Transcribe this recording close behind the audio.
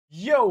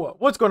Yo,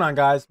 what's going on,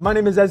 guys? My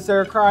name is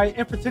Astyar Kry,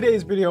 and for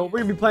today's video, we're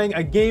gonna be playing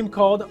a game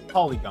called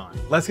Polygon.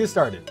 Let's get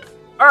started.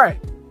 All right,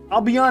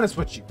 I'll be honest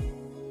with you.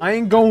 I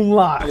ain't gonna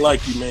lie. I like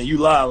you, man. You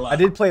lie a lot. I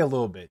did play a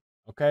little bit,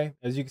 okay?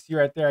 As you can see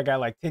right there, I got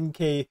like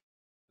 10K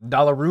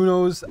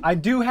dollarunos. I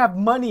do have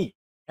money,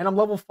 and I'm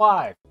level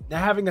 5. Now,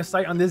 having a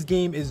sight on this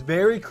game is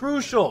very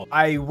crucial.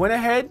 I went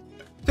ahead,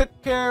 took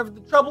care of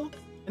the trouble,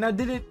 and I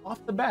did it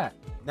off the bat.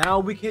 Now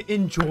we can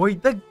enjoy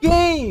the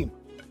game.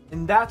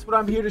 And that's what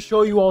I'm here to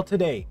show you all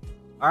today.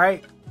 All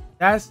right,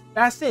 that's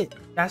it.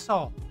 That's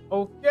all.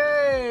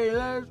 Okay,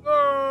 let's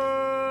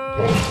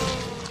go.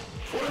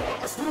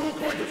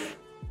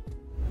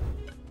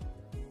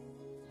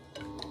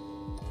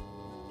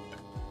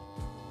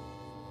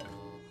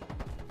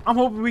 I'm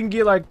hoping we can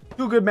get like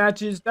 2 good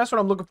matches. That's what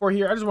I'm looking for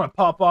here. I just want to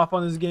pop off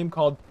on this game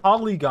called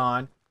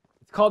Polygon.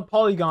 It's called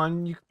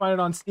Polygon. You can find it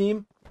on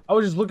Steam. I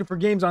was just looking for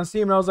games on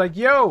Steam and I was like,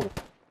 yo.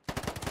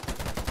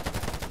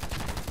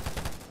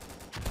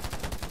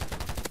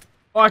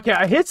 Oh, okay,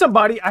 I hit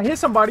somebody.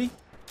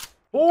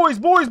 Boys.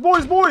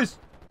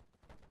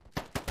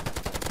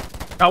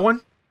 Got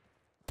one.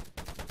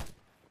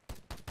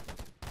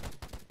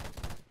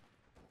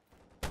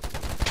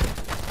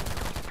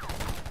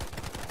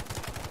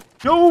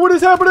 Yo, what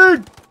is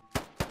happening?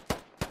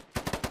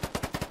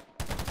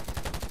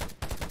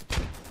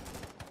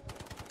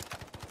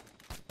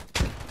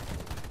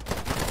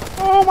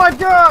 Oh my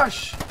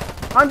gosh.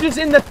 I'm just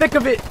in the thick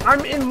of it.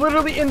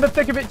 Literally in the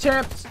thick of it,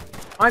 champs.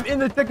 I'm in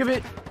the thick of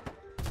it.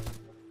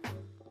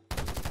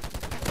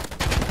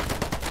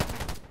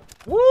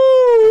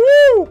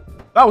 Woo!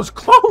 That was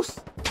close.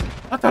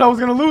 I thought I was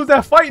gonna lose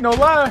that fight, no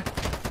lie.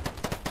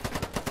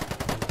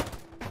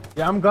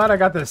 Yeah, I'm glad I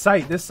got the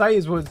sight. This sight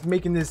is what's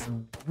making this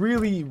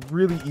really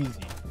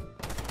easy.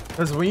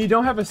 Because when you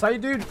don't have a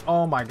sight, dude,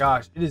 oh my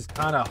gosh, it is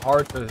kind of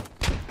hard to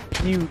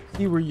see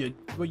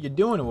what you're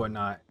doing and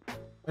whatnot.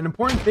 An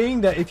important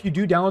thing that if you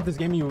do download this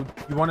game, you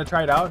want to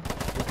try it out,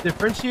 is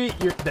differentiate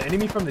the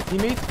enemy from the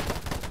teammates.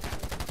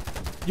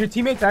 Your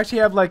teammates actually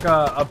have like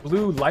a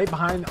blue light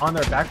behind on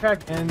their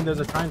backpack, and there's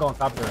a triangle on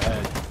top of their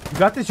head. You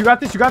got this.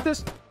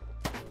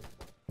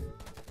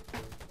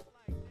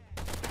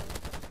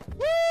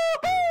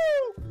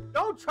 Woo-hoo!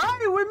 Don't try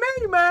it with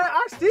me, man.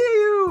 I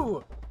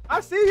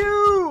see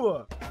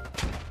you.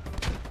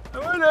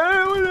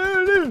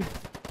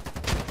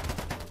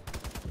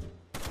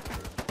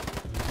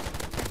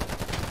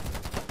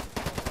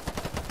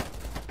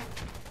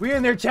 We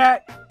in there,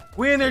 chat.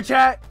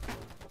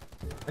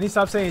 I need to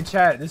stop saying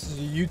chat. This is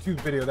a YouTube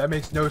video. That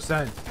makes no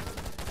sense.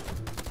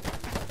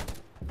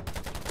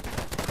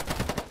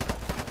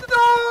 No!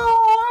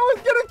 I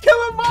was gonna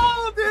kill them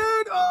all,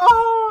 dude!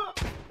 Oh!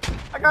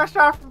 I got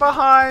shot from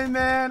behind,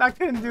 man. I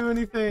couldn't do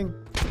anything.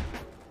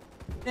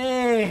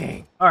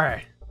 Dang. All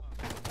right.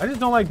 I just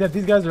don't like that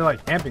these guys are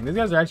like camping. These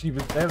guys are actually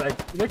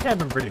they're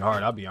camping pretty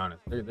hard. I'll be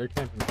honest. They're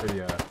camping pretty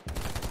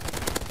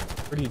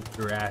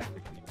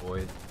drastically,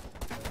 boys.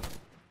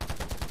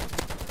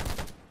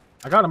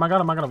 I got him.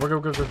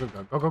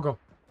 Go.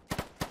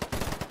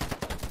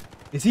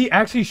 Is he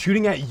actually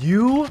shooting at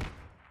you?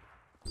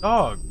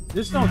 Dog,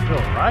 this don't feel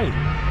right.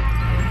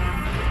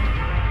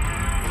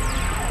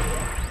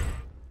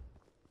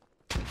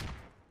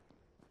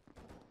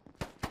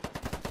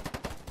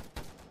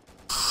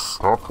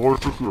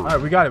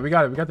 Alright, we got it. We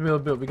got the middle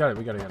build. We got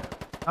it.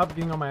 Stop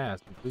getting on my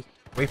ass, please.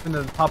 Wait for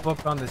them to pop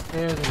up on the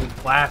stairs and just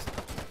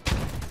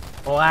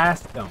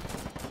blast them.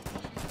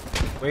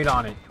 Wait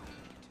on it.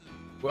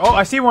 Oh,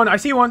 I see one.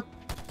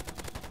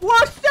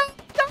 What's up?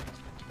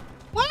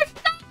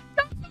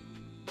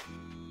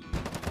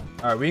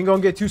 All right, we ain't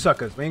gonna get 2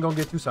 suckers.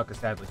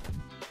 Sadly.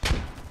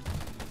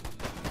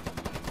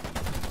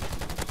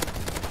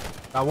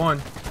 Got 1.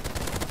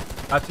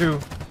 Got 2.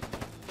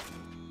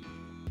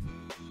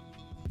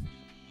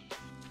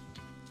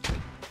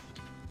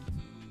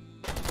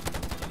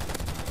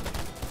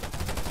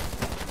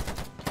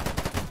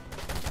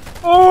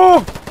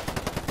 Oh!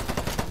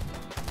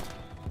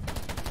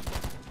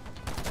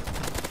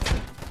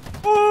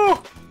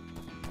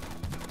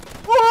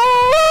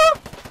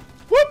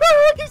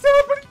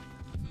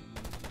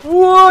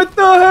 What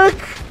the heck?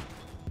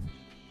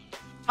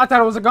 I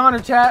thought it was a goner,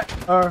 chat.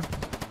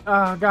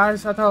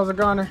 Guys, I thought it was a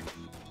goner.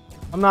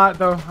 I'm not,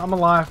 though. I'm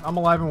alive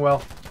and well.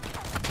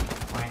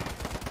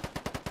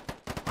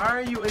 Why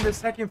are you in the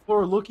 2nd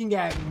floor looking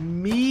at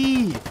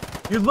me?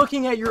 You're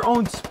looking at your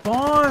own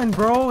spawn,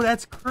 bro.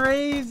 That's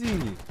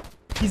crazy.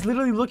 He's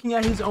literally looking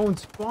at his own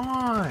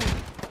spawn.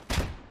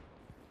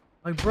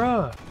 Like,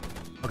 bruh.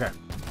 Okay.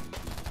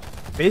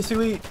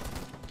 Basically,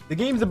 the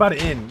game's about to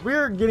end.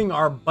 We're getting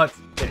our butts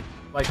kicked.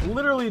 Like,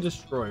 literally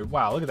destroyed.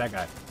 Wow, look at that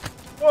guy.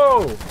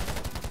 Whoa!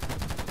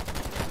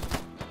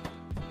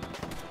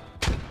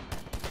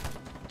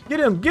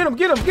 Get him!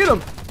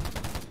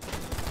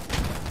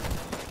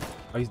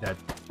 Oh, he's dead.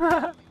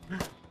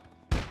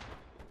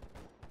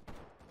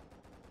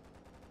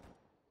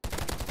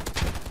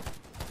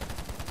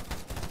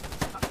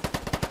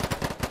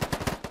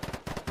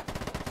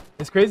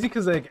 It's crazy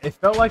because like it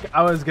felt like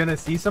I was gonna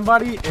see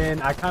somebody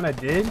and I kind of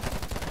did,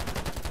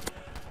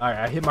 All right,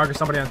 I hit marker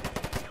somebody on.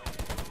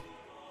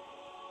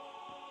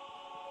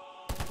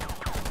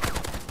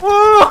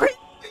 Whoa!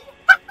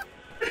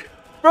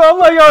 Bro, I'm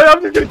like, oh,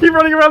 I'm just gonna keep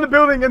running around the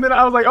building, and then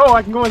I was like, oh,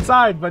 I can go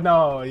inside, but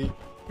no, he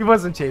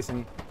wasn't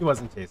chasing. He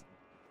wasn't chasing.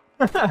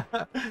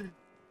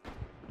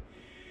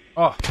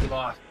 Oh, we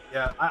lost.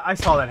 Yeah, I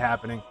saw that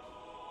happening.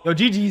 Yo,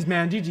 GG's,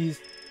 man, GG's.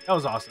 That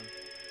was awesome.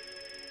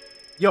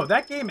 Yo,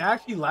 that game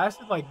actually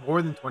lasted like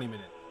more than 20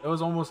 minutes. It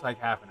was almost like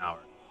half an hour.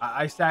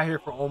 I sat here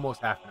for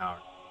almost half an hour.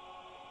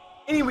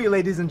 Anyway,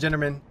 ladies and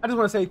gentlemen, I just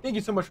want to say thank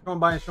you so much for coming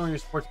by and showing your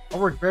support. I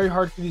work very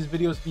hard for these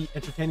videos to be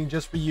entertaining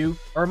just for you.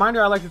 A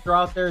reminder I like to throw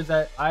out there is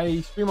that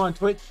I stream on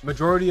Twitch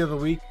majority of the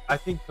week. I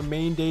think the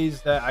main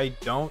days that I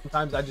don't,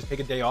 sometimes I just take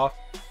a day off.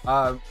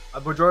 A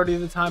majority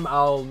of the time,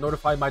 I'll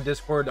notify my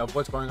Discord of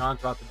what's going on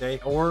throughout the day,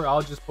 or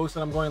I'll just post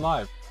that I'm going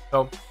live.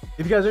 So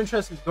if you guys are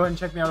interested, go ahead and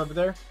check me out over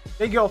there.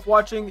 Thank you all for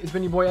watching. It's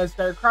been your boy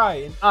Astyar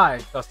Kry, and I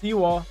shall see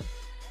you all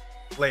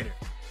later.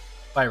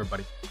 Bye,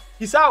 everybody.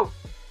 Peace out.